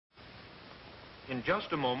In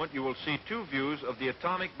just a moment, you will see two views of the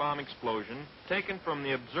atomic bomb explosion taken from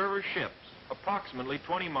the observer ships approximately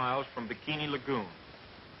 20 miles from Bikini Lagoon.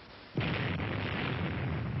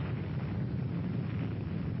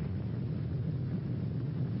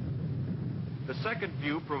 The second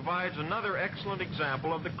view provides another excellent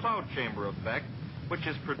example of the cloud chamber effect, which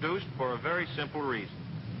is produced for a very simple reason.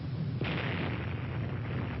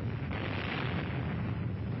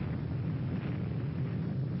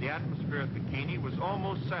 The atmosphere at Bikini was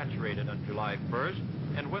almost saturated on July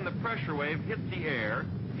 1st, and when the pressure wave hit the air,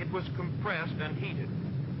 it was compressed and heated.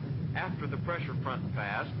 After the pressure front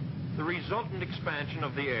passed, the resultant expansion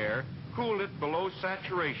of the air cooled it below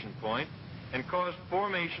saturation point and caused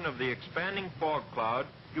formation of the expanding fog cloud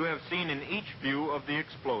you have seen in each view of the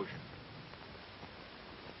explosion.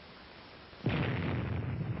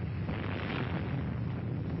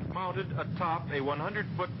 Mounted atop a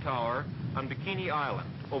 100-foot tower on Bikini Island,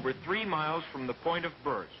 over 3 miles from the point of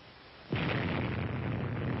burst.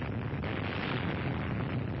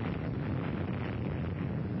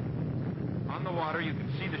 On the water, you can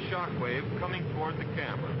see the shock wave coming toward the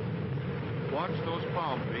camera. Watch those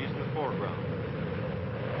palm trees in the foreground.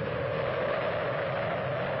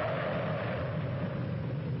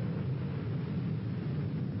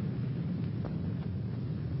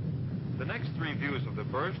 The next three views of the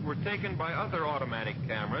burst were taken by other automatic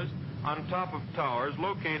cameras on top of towers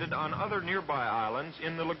located on other nearby islands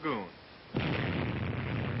in the lagoon.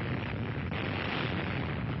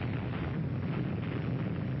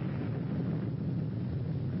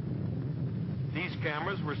 These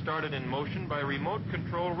cameras were started in motion by remote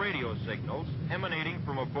control radio signals emanating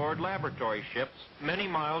from aboard laboratory ships many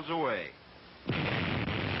miles away.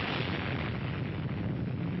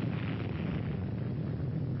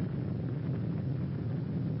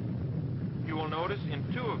 You will notice in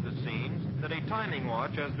two of the scenes that a timing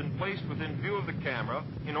watch has been placed within view of the camera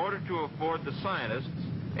in order to afford the scientists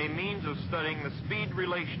a means of studying the speed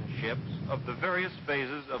relationships of the various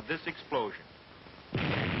phases of this explosion.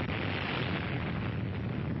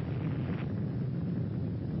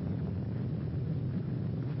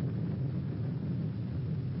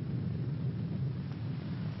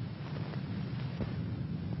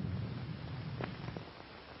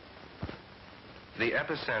 The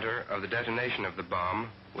epicenter of the detonation of the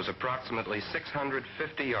bomb was approximately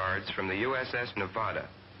 650 yards from the USS Nevada.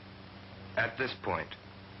 At this point,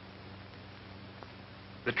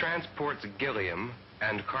 the transports Gilliam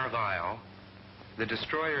and Carlisle, the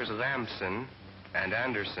destroyers Lamson and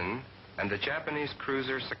Anderson, and the Japanese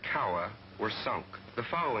cruiser Sakawa were sunk. The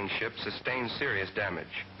following ships sustained serious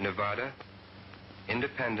damage: Nevada,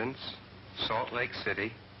 Independence, Salt Lake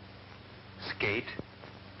City, Skate,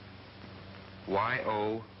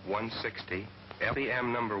 YO-160,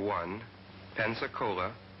 LPM number 1,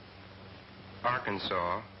 Pensacola,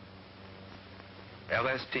 Arkansas,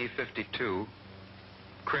 LST-52,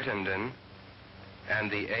 Crittenden,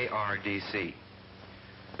 and the ARDC.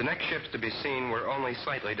 The next ships to be seen were only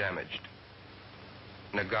slightly damaged: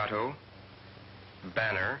 Nagato,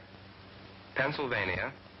 Banner,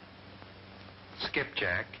 Pennsylvania,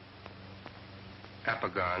 Skipjack,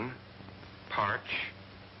 Apagon, Parch,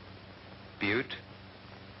 Butte,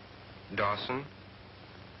 Dawson,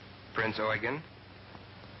 Prince Eugen,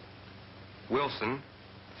 Wilson,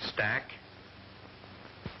 Stack,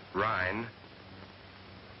 Rhine,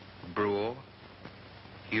 Brule,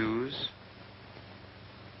 Hughes,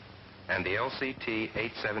 and the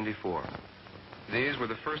LCT-874. These were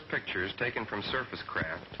the first pictures taken from surface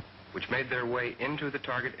craft which made their way into the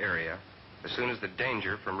target area as soon as the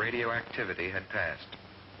danger from radioactivity had passed.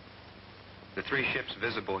 The three ships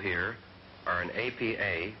visible here are an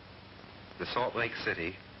APA, the Salt Lake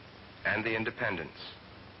City, and the Independence.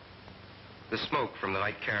 The smoke from the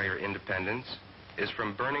light carrier Independence is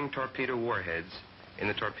from burning torpedo warheads in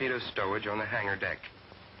the torpedo stowage on the hangar deck.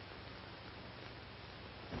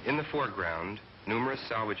 In the foreground, numerous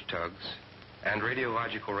salvage tugs and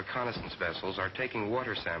radiological reconnaissance vessels are taking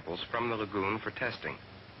water samples from the lagoon for testing.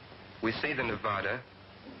 We see the Nevada,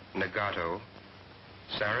 Nagato,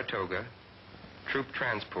 Saratoga, troop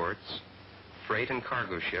transports, freight and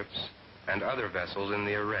cargo ships, and other vessels in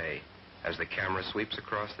the array as the camera sweeps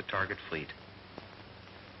across the target fleet.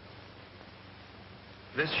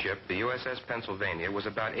 This ship, the USS Pennsylvania, was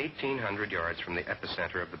about 1,800 yards from the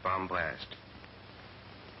epicenter of the bomb blast.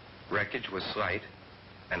 Wreckage was slight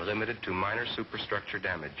and limited to minor superstructure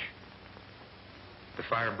damage. The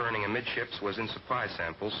fire burning amidships was in supply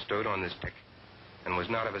samples stowed on this deck and was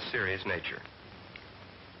not of a serious nature.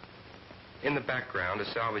 In the background, a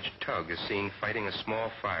salvage tug is seen fighting a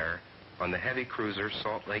small fire on the heavy cruiser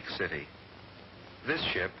Salt Lake City. This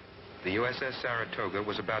ship, the USS Saratoga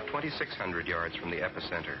was about 2,600 yards from the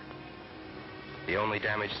epicenter. The only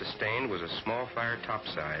damage sustained was a small fire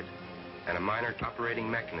topside and a minor operating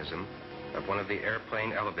mechanism of one of the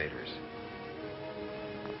airplane elevators.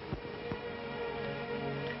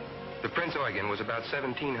 The Prince Eugen was about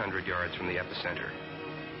 1,700 yards from the epicenter.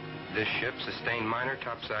 This ship sustained minor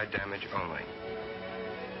topside damage only.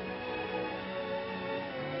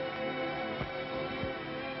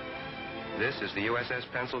 This is the USS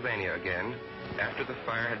Pennsylvania again, after the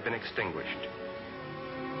fire had been extinguished.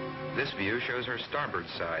 This view shows her starboard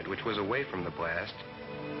side, which was away from the blast,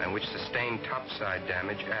 and which sustained topside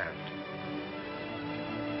damage aft.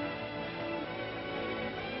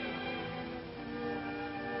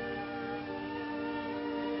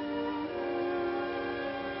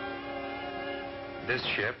 This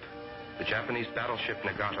ship, the Japanese battleship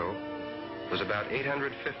Nagato, was about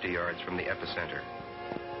 850 yards from the epicenter.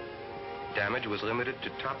 Damage was limited to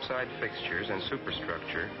topside fixtures and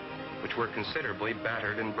superstructure, which were considerably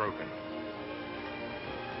battered and broken.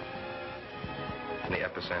 The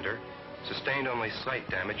epicenter sustained only slight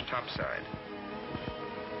damage topside.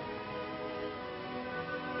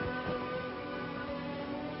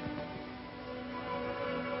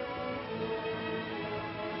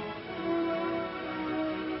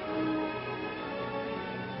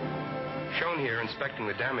 Shown here inspecting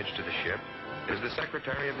the damage to the ship is the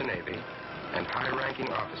Secretary of the Navy and high-ranking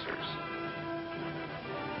officers.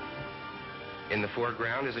 In the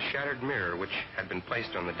foreground is a shattered mirror which had been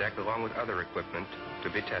placed on the deck along with other equipment to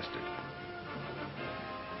be tested.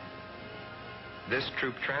 This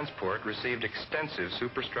troop transport received extensive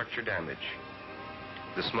superstructure damage.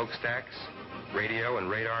 The smokestacks, radio and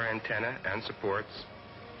radar antenna and supports,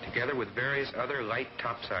 together with various other light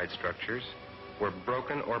topside structures, were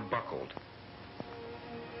broken or buckled.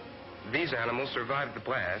 These animals survived the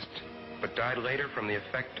blast, but died later from the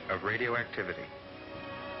effect of radioactivity.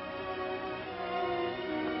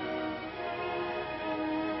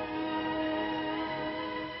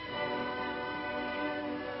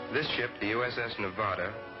 This ship, the USS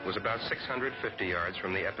Nevada, was about 650 yards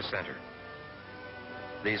from the epicenter.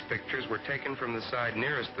 These pictures were taken from the side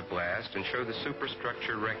nearest the blast and show the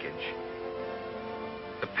superstructure wreckage.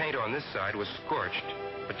 The paint on this side was scorched,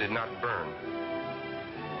 but did not burn.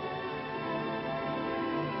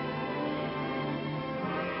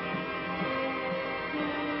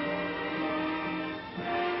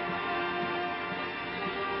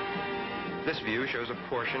 This view shows a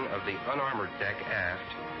portion of the unarmored deck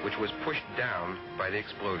aft, which was pushed down by the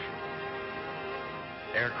explosion.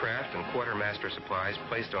 Aircraft and quartermaster supplies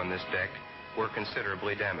placed on this deck were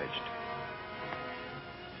considerably damaged.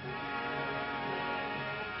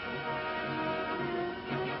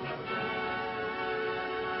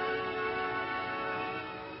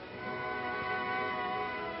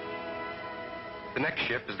 The next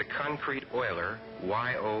ship is the concrete oiler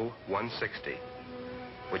YO-160,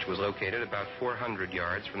 which was located about 400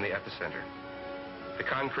 yards from the epicenter. The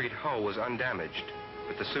concrete hull was undamaged,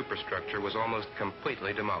 but the superstructure was almost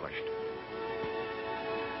completely demolished.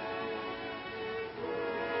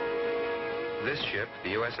 This ship,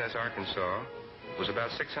 the USS Arkansas, was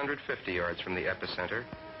about 650 yards from the epicenter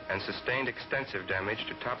and sustained extensive damage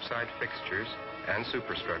to topside fixtures and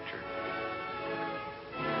superstructure.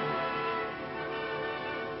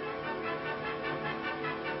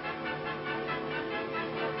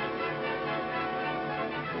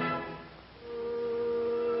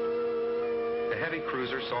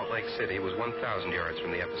 Cruiser Salt Lake City was 1,000 yards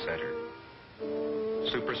from the epicenter.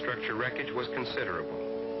 Superstructure wreckage was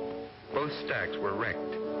considerable. Both stacks were wrecked,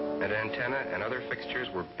 and antenna and other fixtures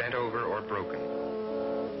were bent over or broken.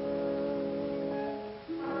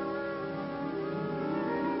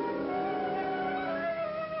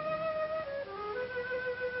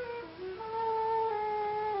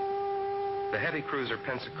 The heavy cruiser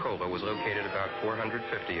Pensacola was located about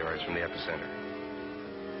 450 yards from the epicenter.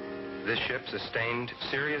 This ship sustained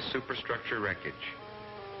serious superstructure wreckage.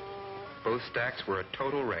 Both stacks were a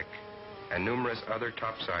total wreck, and numerous other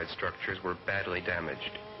topside structures were badly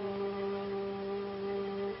damaged.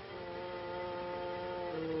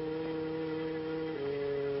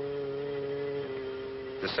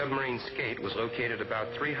 The submarine Skate was located about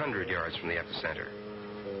 300 yards from the epicenter.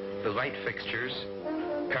 The light fixtures,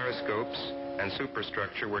 periscopes, and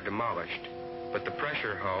superstructure were demolished, but the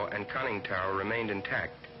pressure hull and conning tower remained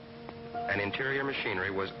intact, and interior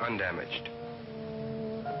machinery was undamaged.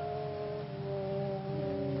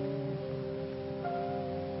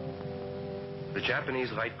 The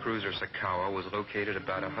Japanese light cruiser Sakawa was located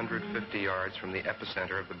about 150 yards from the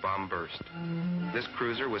epicenter of the bomb burst. This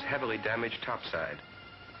cruiser was heavily damaged topside,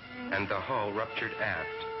 and the hull ruptured aft,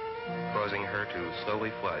 causing her to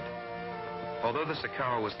slowly flood. Although the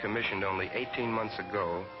Sakawa was commissioned only 18 months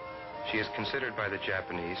ago, she is considered by the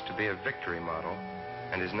Japanese to be a victory model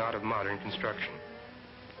and is not of modern construction.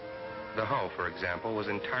 The hull, for example, was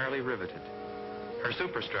entirely riveted. Her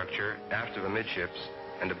superstructure, aft of amidships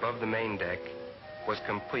and above the main deck, was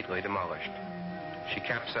completely demolished. She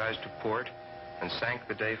capsized to port and sank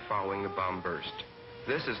the day following the bomb burst.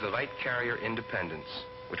 This is the light carrier Independence,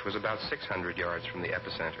 which was about 600 yards from the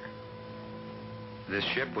epicenter. This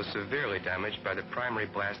ship was severely damaged by the primary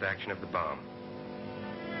blast action of the bomb.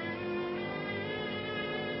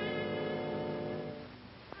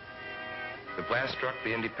 The blast struck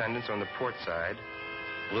the Independence on the port side,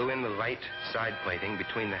 blew in the light side plating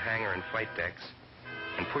between the hangar and flight decks,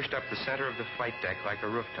 and pushed up the center of the flight deck like a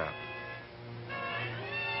rooftop.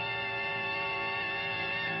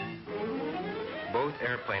 Both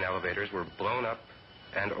airplane elevators were blown up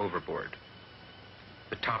and overboard.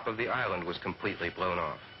 The top of the island was completely blown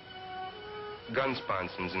off. Gun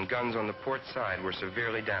sponsons and guns on the port side were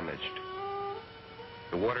severely damaged.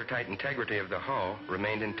 The watertight integrity of the hull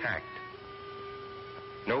remained intact.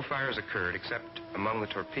 No fires occurred except among the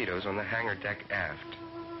torpedoes on the hangar deck aft.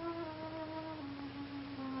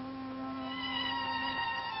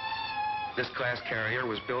 This class carrier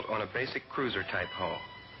was built on a basic cruiser-type hull.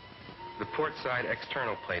 The port side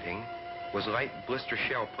external plating was light blister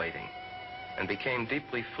shell plating and became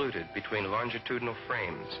deeply fluted between longitudinal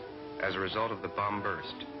frames as a result of the bomb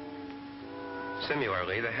burst.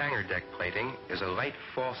 Similarly, the hangar deck plating is a light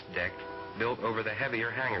false deck built over the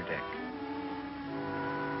heavier hangar deck.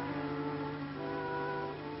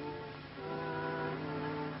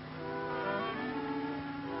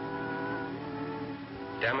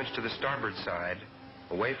 Damage to the starboard side,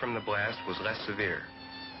 away from the blast, was less severe.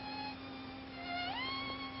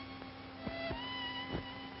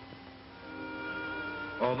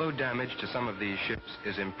 Although damage to some of these ships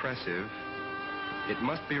is impressive, it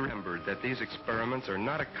must be remembered that these experiments are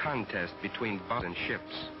not a contest between bombs and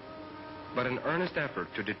ships, but an earnest effort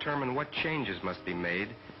to determine what changes must be made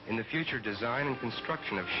in the future design and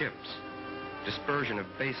construction of ships, dispersion of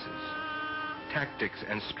bases, tactics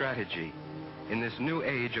and strategy in this new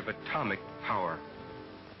age of atomic power.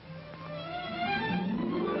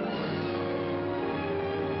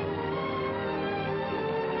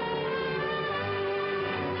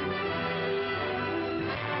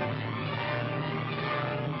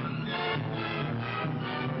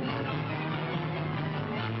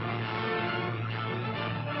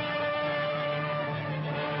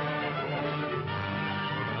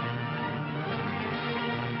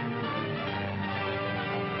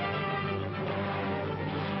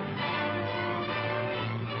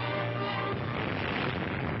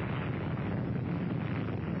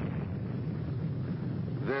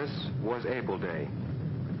 This was Able Day.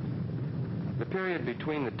 The period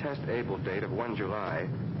between the test Able date of 1 July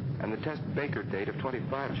and the test Baker date of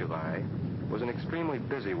 25 July was an extremely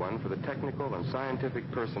busy one for the technical and scientific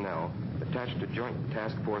personnel attached to Joint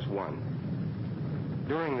Task Force 1.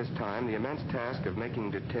 During this time, the immense task of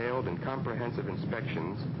making detailed and comprehensive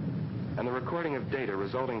inspections and the recording of data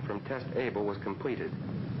resulting from Test Able was completed.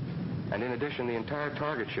 And in addition, the entire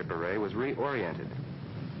target ship array was reoriented.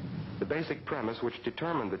 The basic premise which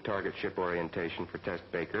determined the target ship orientation for Test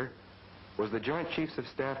Baker was the Joint Chiefs of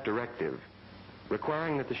Staff directive,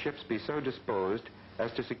 requiring that the ships be so disposed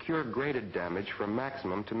as to secure graded damage from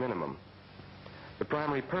maximum to minimum. The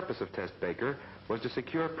primary purpose of Test Baker was to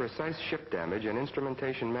secure precise ship damage and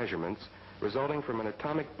instrumentation measurements resulting from an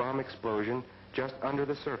atomic bomb explosion just under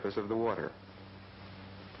the surface of the water.